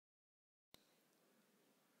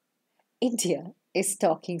India is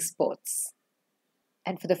talking sports.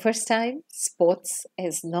 And for the first time, sports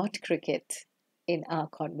is not cricket in our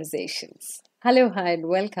conversations. Hello, hi, and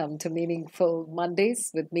welcome to Meaningful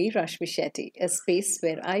Mondays with me, Rashmi Shetty, a space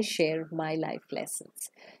where I share my life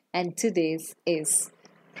lessons. And today's is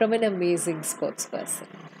from an amazing sports person.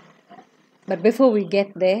 But before we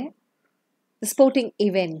get there, the sporting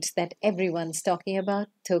event that everyone's talking about,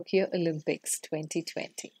 Tokyo Olympics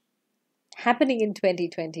 2020. Happening in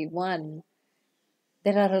 2021,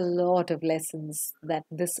 there are a lot of lessons that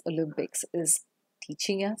this Olympics is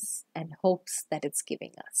teaching us and hopes that it's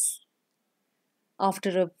giving us.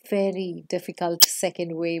 After a very difficult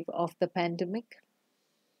second wave of the pandemic,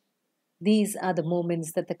 these are the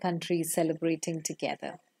moments that the country is celebrating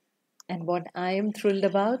together. And what I am thrilled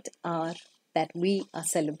about are that we are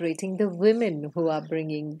celebrating the women who are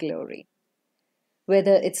bringing glory.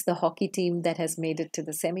 Whether it's the hockey team that has made it to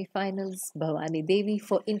the semi-finals, Bhavani Devi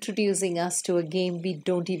for introducing us to a game we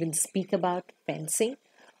don't even speak about, fencing,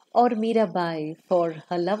 or Mirabai for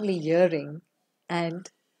her lovely earring and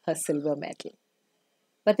her silver medal.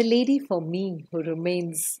 But the lady for me who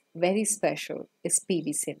remains very special is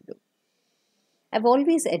PV Sindhu. I've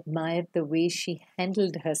always admired the way she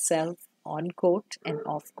handled herself on court and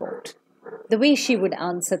off court. The way she would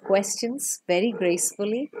answer questions very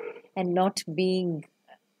gracefully and not being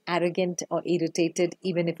arrogant or irritated,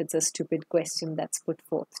 even if it's a stupid question that's put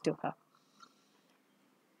forth to her.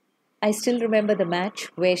 I still remember the match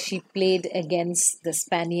where she played against the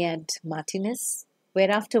Spaniard Martinez, where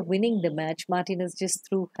after winning the match, Martinez just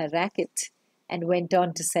threw her racket and went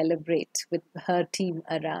on to celebrate with her team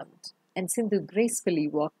around. And Sindhu gracefully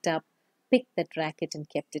walked up, picked that racket, and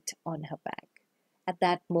kept it on her back. At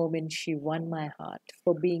that moment, she won my heart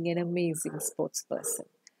for being an amazing sports person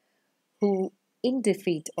who, in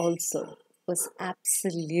defeat also, was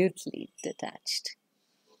absolutely detached.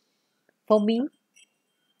 For me,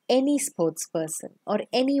 any sports person or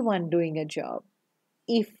anyone doing a job,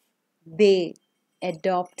 if they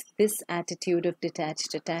adopt this attitude of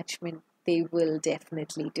detached attachment, they will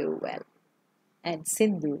definitely do well. And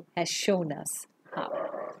Sindhu has shown us how.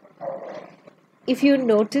 If you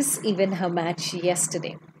notice even her match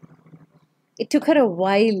yesterday, it took her a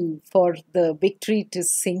while for the victory to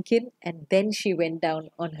sink in, and then she went down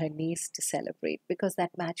on her knees to celebrate because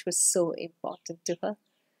that match was so important to her.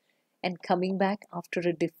 And coming back after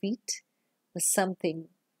a defeat was something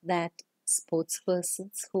that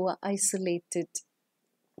sportspersons who are isolated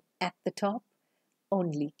at the top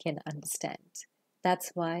only can understand.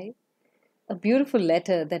 That's why a beautiful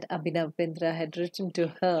letter that Abhinav Bindra had written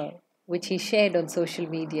to her, which he shared on social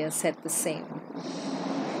media, said the same.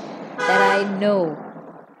 That I know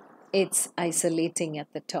it's isolating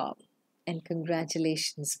at the top, and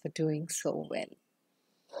congratulations for doing so well.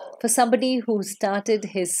 For somebody who started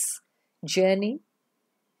his journey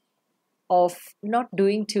of not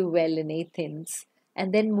doing too well in Athens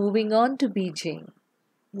and then moving on to Beijing,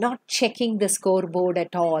 not checking the scoreboard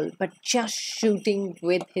at all, but just shooting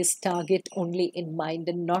with his target only in mind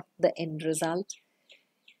and not the end result,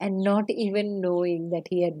 and not even knowing that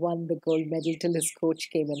he had won the gold medal till his coach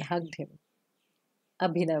came and hugged him.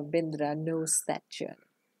 Abhinav Bindra knows that journey.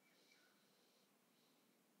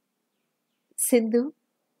 Sindhu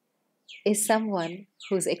is someone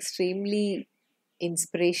who's extremely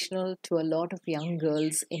inspirational to a lot of young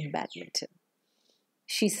girls in badminton.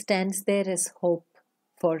 She stands there as hope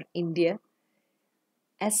for India,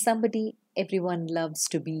 as somebody everyone loves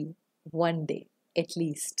to be one day, at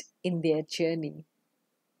least, in their journey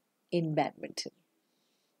in badminton.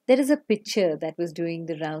 There is a picture that was doing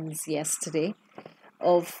the rounds yesterday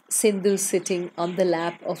of Sindhu sitting on the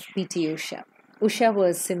lap of PT Usha. Usha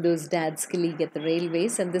was Sindhu's dad's colleague at the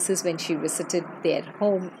railways, and this is when she visited their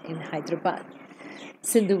home in Hyderabad.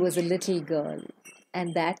 Sindhu was a little girl,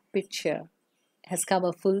 and that picture has come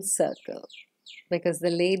a full circle because the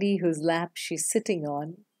lady whose lap she's sitting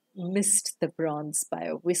on missed the bronze by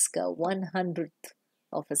a whisker, 100th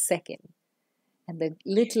of a second. And the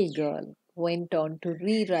little girl went on to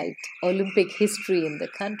rewrite Olympic history in the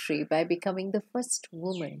country by becoming the first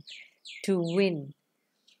woman to win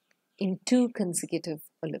in two consecutive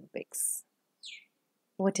Olympics.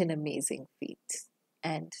 What an amazing feat,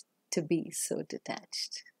 and to be so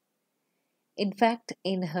detached. In fact,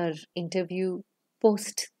 in her interview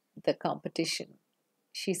post the competition,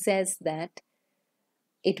 she says that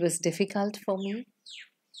it was difficult for me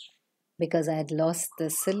because I had lost the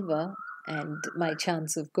silver and my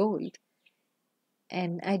chance of gold.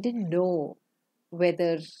 And I didn't know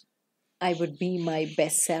whether I would be my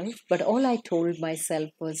best self, but all I told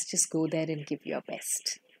myself was just go there and give your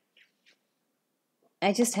best.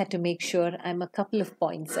 I just had to make sure I'm a couple of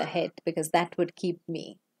points ahead because that would keep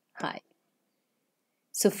me high.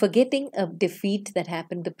 So, forgetting a defeat that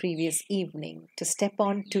happened the previous evening to step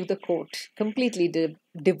onto the court, completely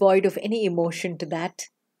devoid of any emotion to that,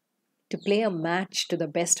 to play a match to the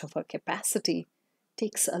best of her capacity,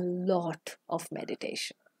 takes a lot of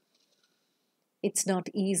meditation. It's not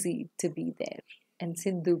easy to be there. And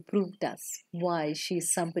Sindhu proved us why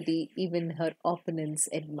she's somebody even her opponents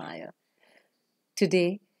admire.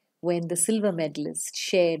 Today, when the silver medalist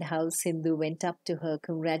shared how Sindhu went up to her,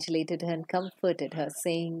 congratulated her, and comforted her,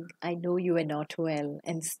 saying, I know you are not well,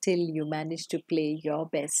 and still you managed to play your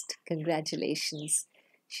best. Congratulations.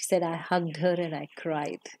 She said, I hugged her and I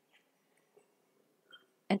cried.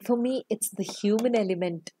 And for me, it's the human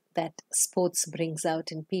element that sports brings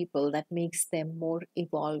out in people that makes them more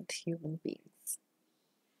evolved human beings.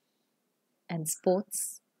 And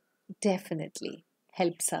sports definitely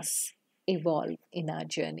helps us evolve in our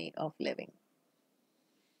journey of living.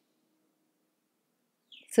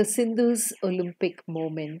 So, Sindhu's Olympic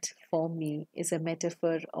moment for me is a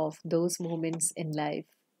metaphor of those moments in life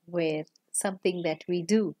where something that we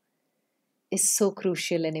do is so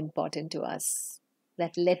crucial and important to us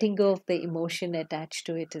that letting go of the emotion attached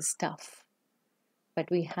to it is tough, but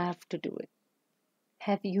we have to do it.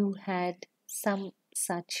 Have you had some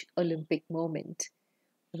such Olympic moment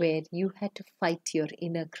where you had to fight your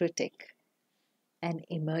inner critic and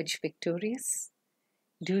emerge victorious?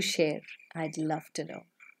 Do share. I'd love to know.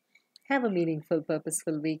 Have a meaningful,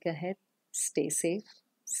 purposeful week ahead. Stay safe,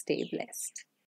 stay blessed.